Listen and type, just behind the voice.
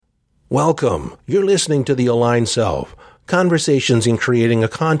Welcome. You're listening to The Aligned Self, Conversations in Creating a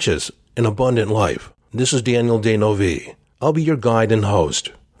Conscious and Abundant Life. This is Daniel D'Neuville. I'll be your guide and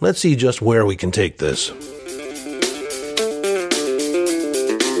host. Let's see just where we can take this.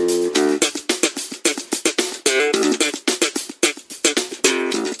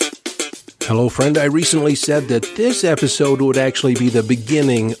 Hello, friend. I recently said that this episode would actually be the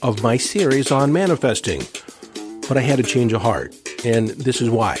beginning of my series on manifesting, but I had a change of heart, and this is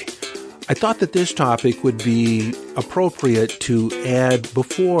why. I thought that this topic would be appropriate to add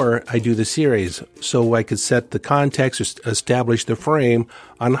before I do the series so I could set the context, establish the frame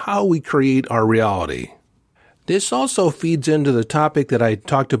on how we create our reality. This also feeds into the topic that I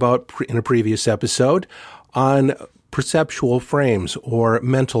talked about in a previous episode on perceptual frames or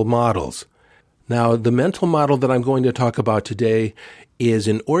mental models. Now, the mental model that I'm going to talk about today is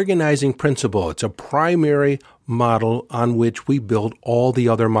an organizing principle. It's a primary model on which we build all the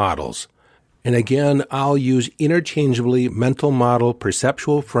other models. And again, I'll use interchangeably mental model,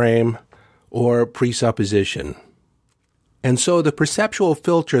 perceptual frame, or presupposition. And so the perceptual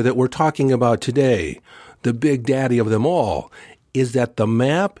filter that we're talking about today, the big daddy of them all, is that the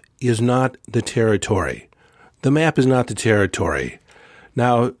map is not the territory. The map is not the territory.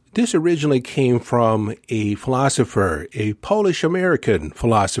 Now, this originally came from a philosopher, a Polish-American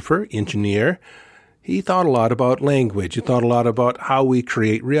philosopher, engineer. He thought a lot about language. He thought a lot about how we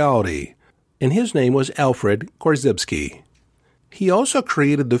create reality. And his name was Alfred Korzybski. He also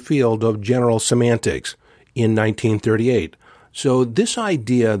created the field of general semantics in 1938. So this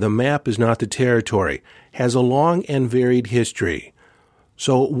idea, the map is not the territory, has a long and varied history.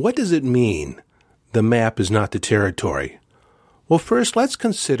 So what does it mean, the map is not the territory? Well, first, let's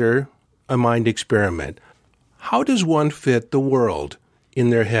consider a mind experiment. How does one fit the world in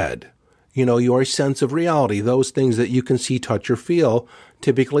their head? You know, your sense of reality, those things that you can see, touch, or feel,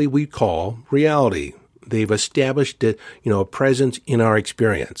 typically we call reality. They've established a presence in our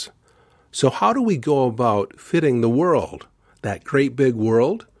experience. So how do we go about fitting the world, that great big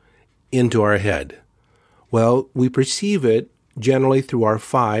world, into our head? Well, we perceive it generally through our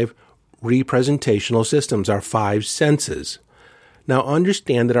 5 representational systems, our 5 senses. Now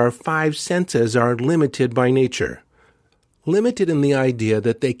understand that our 5 senses are limited by nature. Limited in the idea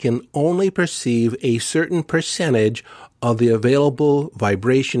that they can only perceive a certain percentage of the available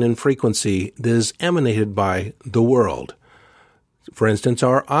vibration and frequency that is emanated by the world. For instance,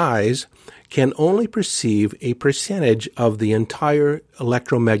 our eyes can only perceive a percentage of the entire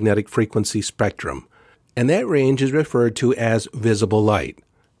electromagnetic frequency spectrum, and that range is referred to as visible light.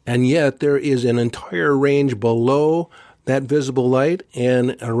 And yet there is an entire range below that visible light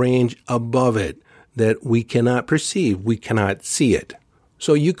and a range above it that we cannot perceive, we cannot see it.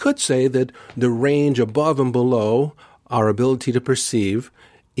 So you could say that the range above and below our ability to perceive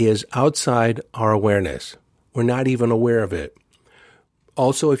is outside our awareness. We're not even aware of it.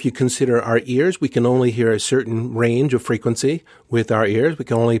 Also, if you consider our ears, we can only hear a certain range of frequency with our ears. We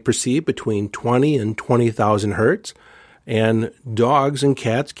can only perceive between 20 and 20,000 hertz. And dogs and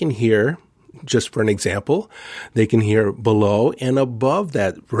cats can hear, just for an example, they can hear below and above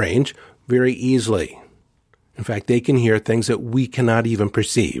that range very easily. In fact, they can hear things that we cannot even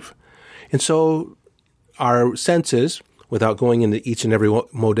perceive. And so our senses, without going into each and every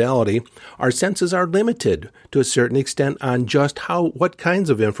modality, our senses are limited to a certain extent on just what kinds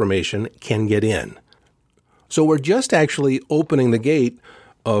of information can get in. So we're just actually opening the gate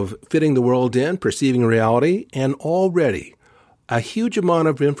of fitting the world in, perceiving reality, and already a huge amount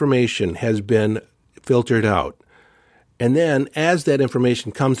of information has been filtered out. And then, as that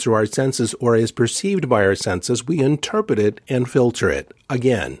information comes through our senses or is perceived by our senses, we interpret it and filter it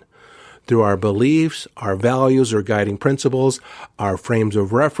again through our beliefs, our values or guiding principles, our frames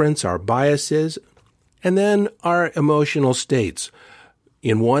of reference, our biases, and then our emotional states.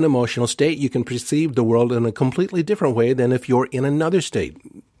 In one emotional state, you can perceive the world in a completely different way than if you're in another state.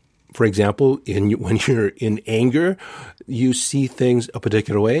 For example, when you're in anger, you see things a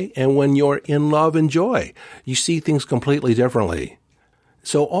particular way, and when you're in love and joy, you see things completely differently.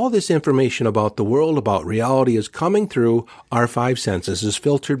 So all this information about the world, about reality, is coming through our 5 senses, is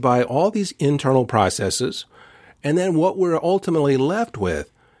filtered by all these internal processes, and then what we're ultimately left with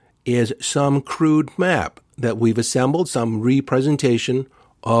is some crude map that we've assembled, some representation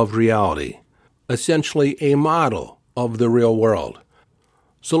of reality, essentially a model of the real world.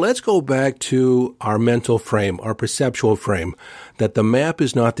 So let's go back to our mental frame, our perceptual frame, that the map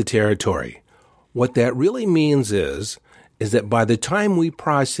is not the territory. What that really means is that by the time we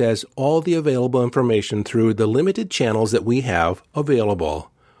process all the available information through the limited channels that we have available,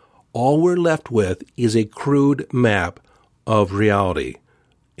 all we're left with is a crude map of reality.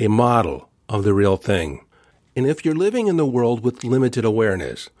 a model of the real thing. And if you're living in the world with limited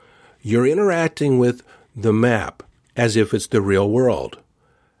awareness, you're interacting with the map as if it's the real world.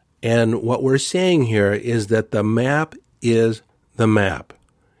 And what we're saying here is that the map is the map.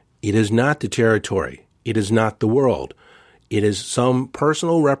 It is not the territory. It is not the world. It is some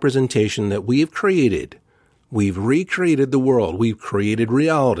personal representation that we've created. We've recreated the world. We've created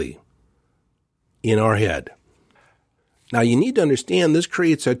reality in our head. Now, you need to understand this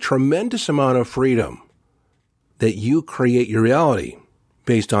creates a tremendous amount of freedom that you create your reality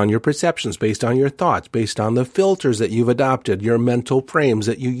based on your perceptions, based on your thoughts, based on the filters that you've adopted, your mental frames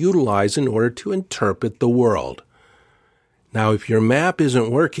that you utilize in order to interpret the world. Now, if your map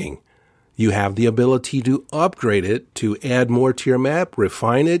isn't working, you have the ability to upgrade it, to add more to your map,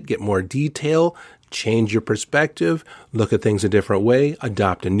 refine it, get more detail, change your perspective, look at things a different way,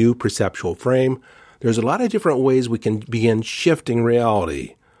 adopt a new perceptual frame. There's a lot of different ways we can begin shifting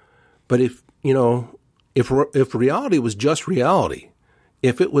reality. But if reality was just reality,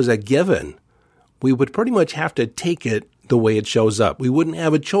 if it was a given, we would pretty much have to take it the way it shows up. We wouldn't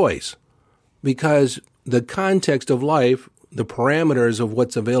have a choice because the context of life, the parameters of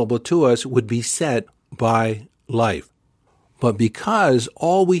what's available to us would be set by life. But because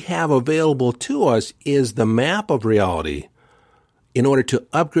all we have available to us is the map of reality, in order to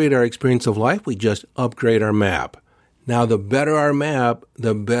upgrade our experience of life, we just upgrade our map. Now, the better our map,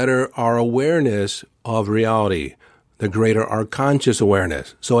 the better our awareness of reality, the greater our conscious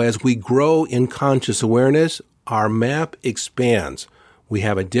awareness. So as we grow in conscious awareness, our map expands. We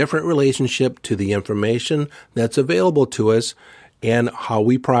have a different relationship to the information that's available to us and how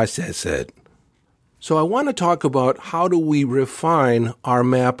we process it. So I want to talk about how do we refine our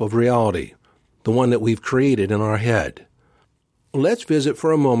map of reality, the one that we've created in our head. Let's visit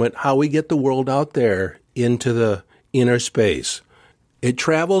for a moment how we get the world out there into the inner space. It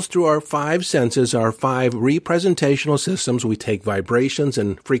travels through our 5 senses, our 5 representational systems. We take vibrations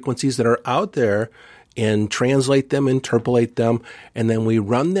and frequencies that are out there and translate them, interpolate them, and then we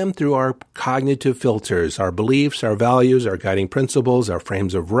run them through our cognitive filters, our beliefs, our values, our guiding principles, our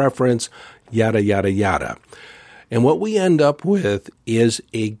frames of reference, yada, yada, yada. And what we end up with is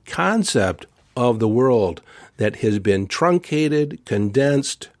a concept of the world that has been truncated,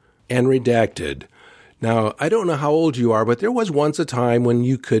 condensed, and redacted. Now, I don't know how old you are, but there was once a time when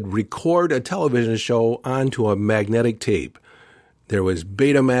you could record a television show onto a magnetic tape. There was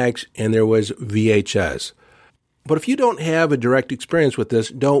Betamax and there was VHS. But if you don't have a direct experience with this,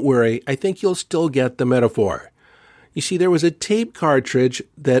 don't worry. I think you'll still get the metaphor. You see, there was a tape cartridge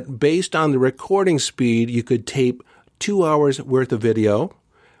that based on the recording speed, you could tape 2 hours worth of video,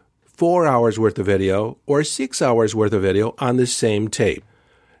 4 hours worth of video, or 6 hours worth of video on the same tape.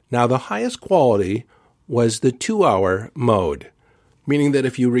 Now, the highest quality was the 2-hour mode, meaning that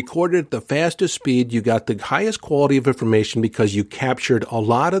if you recorded at the fastest speed, you got the highest quality of information because you captured a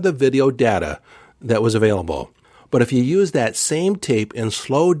lot of the video data that was available. But if you use that same tape and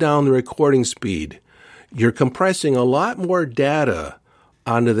slow down the recording speed, you're compressing a lot more data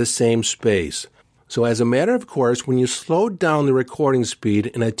onto the same space. So as a matter of course, when you slowed down the recording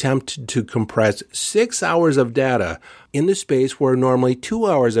speed and attempted to compress 6 hours of data in the space where normally 2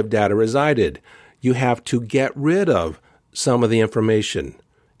 hours of data resided, you have to get rid of some of the information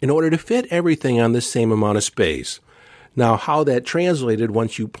in order to fit everything on the same amount of space. Now, how that translated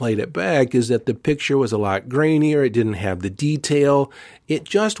once you played it back is that the picture was a lot grainier, it didn't have the detail, it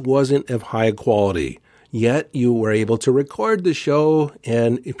just wasn't of high quality. Yet you were able to record the show,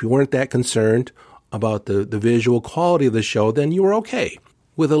 and if you weren't that concerned about the visual quality of the show, then you were okay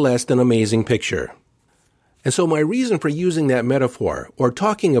with a less than amazing picture. And so my reason for using that metaphor or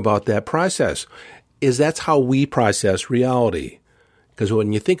talking about that process is that's how we process reality. Because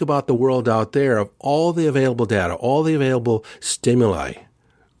when you think about the world out there, of all the available data, all the available stimuli,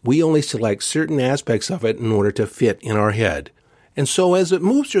 we only select certain aspects of it in order to fit in our head. And so as it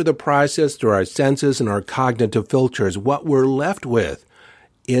moves through the process, through our senses and our cognitive filters, what we're left with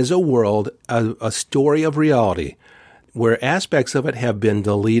is a world, a story of reality, where aspects of it have been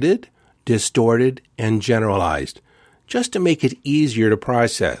deleted, distorted, and generalized, just to make it easier to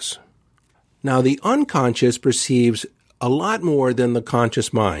process. Now, the unconscious perceives a lot more than the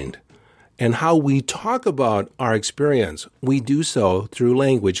conscious mind. And how we talk about our experience, we do so through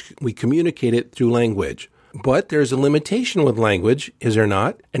language. We communicate it through language. But there's a limitation with language, is there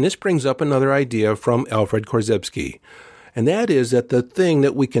not? And this brings up another idea from Alfred Korzybski. And that is that the thing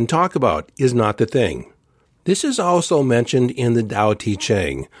that we can talk about is not the thing. This is also mentioned in the Tao Te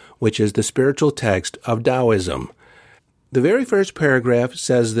Ching, which is the spiritual text of Taoism. The very first paragraph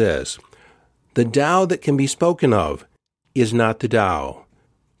says this: "The Tao that can be spoken of is not the Tao.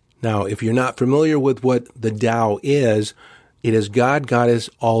 Now, if you're not familiar with what the Tao is, it is God, God is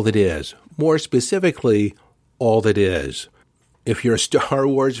all that is. More specifically, all that is. If you're a Star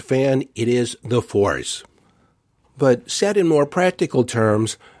Wars fan, it is the Force. But said in more practical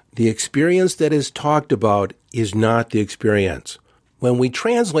terms, the experience that is talked about is not the experience. When we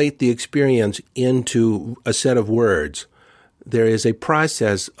translate the experience into a set of words, there is a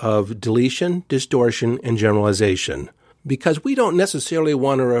process of deletion, distortion, and generalization. Because we don't necessarily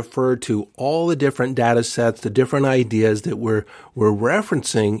want to refer to all the different data sets, the different ideas that we're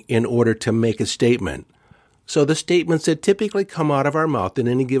referencing in order to make a statement. So the statements that typically come out of our mouth in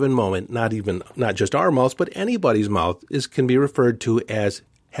any given moment, not just our mouths, but anybody's mouth, can be referred to as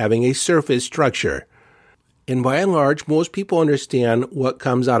having a surface structure. And by and large, most people understand what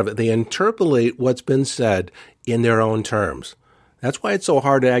comes out of it. They interpolate what's been said in their own terms. That's why it's so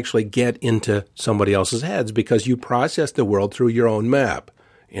hard to actually get into somebody else's heads, because you process the world through your own map.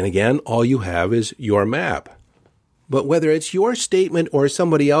 And again, all you have is your map. But whether it's your statement or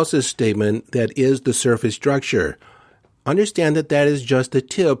somebody else's statement that is the surface structure, understand that that is just the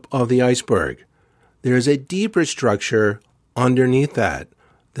tip of the iceberg. There is a deeper structure underneath that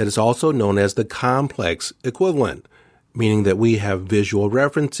is also known as the complex equivalent, meaning that we have visual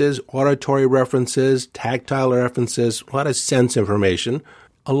references, auditory references, tactile references, a lot of sense information,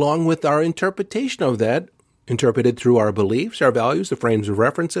 along with our interpretation of that, interpreted through our beliefs, our values, the frames of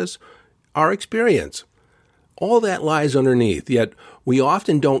references, our experience. All that lies underneath, yet we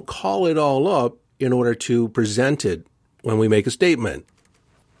often don't call it all up in order to present it when we make a statement,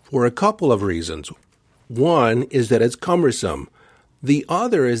 for a couple of reasons. One is that it's cumbersome. The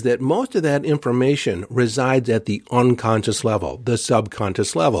other is that most of that information resides at the unconscious level, the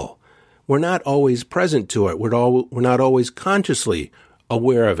subconscious level. We're not always present to it. We're not always consciously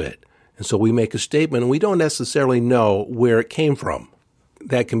aware of it. And so we make a statement and we don't necessarily know where it came from.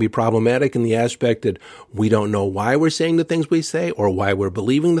 That can be problematic in the aspect that we don't know why we're saying the things we say or why we're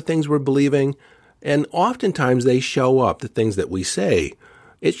believing the things we're believing. And oftentimes they show up, the things that we say.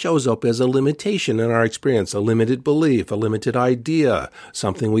 It shows up as a limitation in our experience, a limited belief, a limited idea,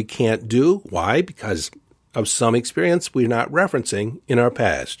 something we can't do. Why? Because of some experience we're not referencing in our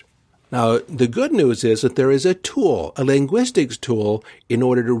past. Now, the good news is that there is a tool, a linguistics tool, in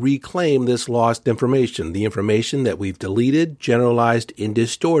order to reclaim this lost information, the information that we've deleted, generalized, and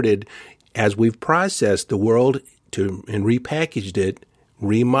distorted as we've processed the world and repackaged it,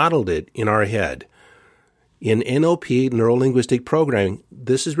 remodeled it in our head. In NLP, Neuro-Linguistic Programming,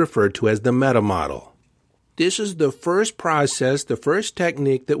 this is referred to as the meta model. This is the first process, the first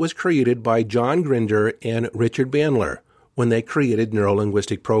technique that was created by John Grinder and Richard Bandler when they created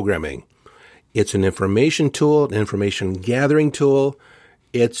Neuro-Linguistic Programming. It's an information tool, an information gathering tool.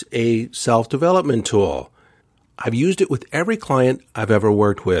 It's a self-development tool. I've used it with every client I've ever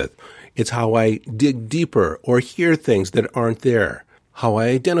worked with. It's how I dig deeper or hear things that aren't there. How I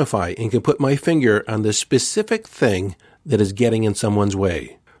identify and can put my finger on the specific thing that is getting in someone's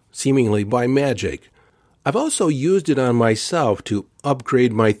way, seemingly by magic. I've also used it on myself to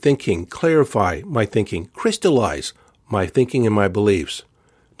upgrade my thinking, clarify my thinking, crystallize my thinking and my beliefs.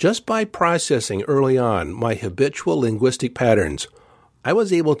 Just by processing early on my habitual linguistic patterns, I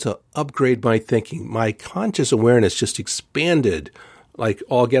was able to upgrade my thinking. My conscious awareness just expanded like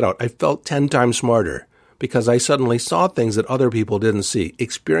all get out. I felt 10 times smarter, because I suddenly saw things that other people didn't see,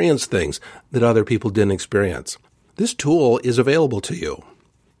 experienced things that other people didn't experience. This tool is available to you.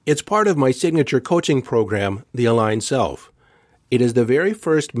 It's part of my signature coaching program, The Aligned Self. It is the very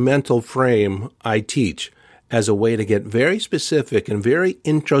first mental frame I teach as a way to get very specific and very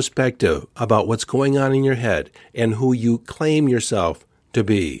introspective about what's going on in your head and who you claim yourself to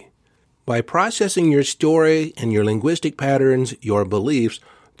be. By processing your story and your linguistic patterns, your beliefs,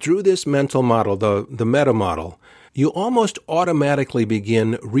 through this mental model, the meta model, you almost automatically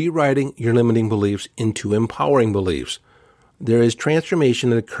begin rewriting your limiting beliefs into empowering beliefs. There is transformation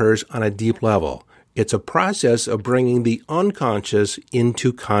that occurs on a deep level. It's a process of bringing the unconscious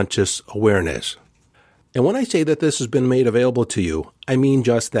into conscious awareness. And when I say that this has been made available to you, I mean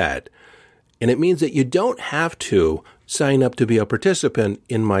just that. And it means that you don't have to sign up to be a participant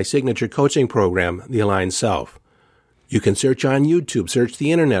in my signature coaching program, The Aligned Self. You can search on YouTube, search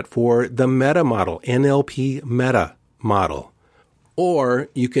the internet for the Meta Model, NLP Meta Model. Or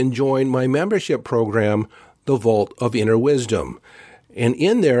you can join my membership program, The Vault of Inner Wisdom. And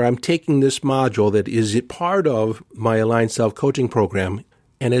in there, I'm taking this module that is part of my Aligned Self coaching program,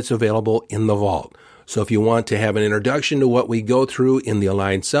 and it's available in the Vault. So if you want to have an introduction to what we go through in the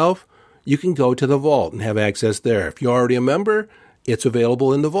Aligned Self, you can go to the Vault and have access there. If you're already a member, it's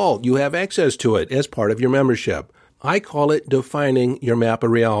available in the Vault. You have access to it as part of your membership. I call it Defining Your Map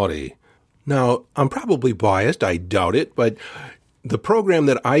of Reality. Now, I'm probably biased, I doubt it, but the program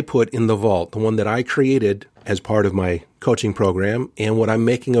that I put in the vault, the one that I created as part of my coaching program and what I'm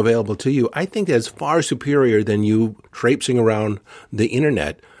making available to you, I think that's far superior than you traipsing around the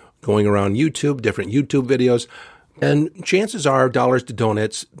internet, going around YouTube, different YouTube videos. And chances are, dollars to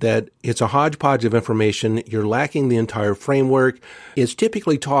donuts, that it's a hodgepodge of information. You're lacking the entire framework. It's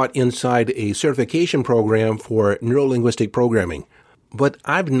typically taught inside a certification program for neuro-linguistic programming. But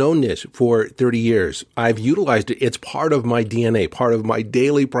I've known this for 30 years. I've utilized it. It's part of my DNA, part of my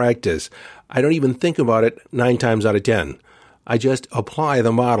daily practice. I don't even think about it 9 times out of 10. I just apply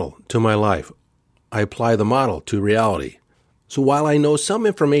the model to my life. I apply the model to reality. So while I know some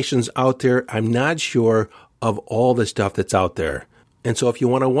information's out there, I'm not sure of all the stuff that's out there. And so if you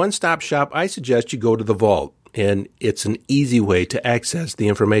want a one-stop shop, I suggest you go to the vault. And it's an easy way to access the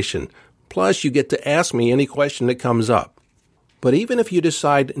information. Plus, you get to ask me any question that comes up. But even if you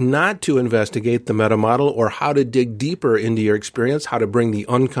decide not to investigate the meta model or how to dig deeper into your experience, how to bring the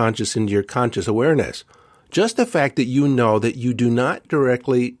unconscious into your conscious awareness, just the fact that you know that you do not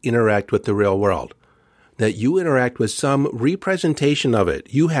directly interact with the real world, that you interact with some representation of it,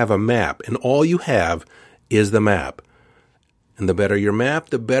 you have a map, and all you have is the map. And the better your map,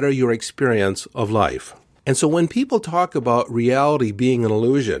 the better your experience of life. And so when people talk about reality being an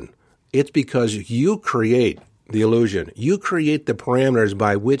illusion, it's because you create the illusion. You create the parameters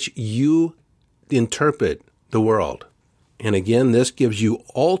by which you interpret the world. And again, this gives you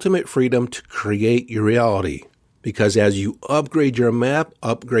ultimate freedom to create your reality. Because as you upgrade your map,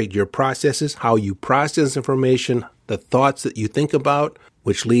 upgrade your processes, how you process information, the thoughts that you think about,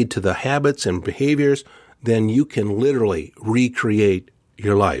 which lead to the habits and behaviors, then you can literally recreate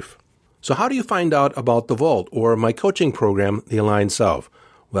your life. So how do you find out about the Vault or my coaching program, The Aligned Self?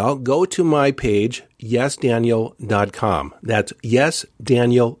 Well, go to my page, yesdaniel.com. That's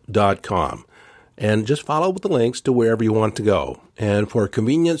yesdaniel.com. And just follow the links to wherever you want to go. And for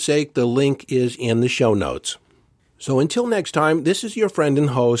convenience sake, the link is in the show notes. So until next time, this is your friend and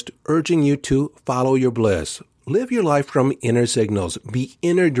host urging you to follow your bliss. Live your life from inner signals. Be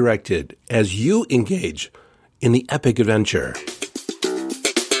inner directed as you engage in the epic adventure.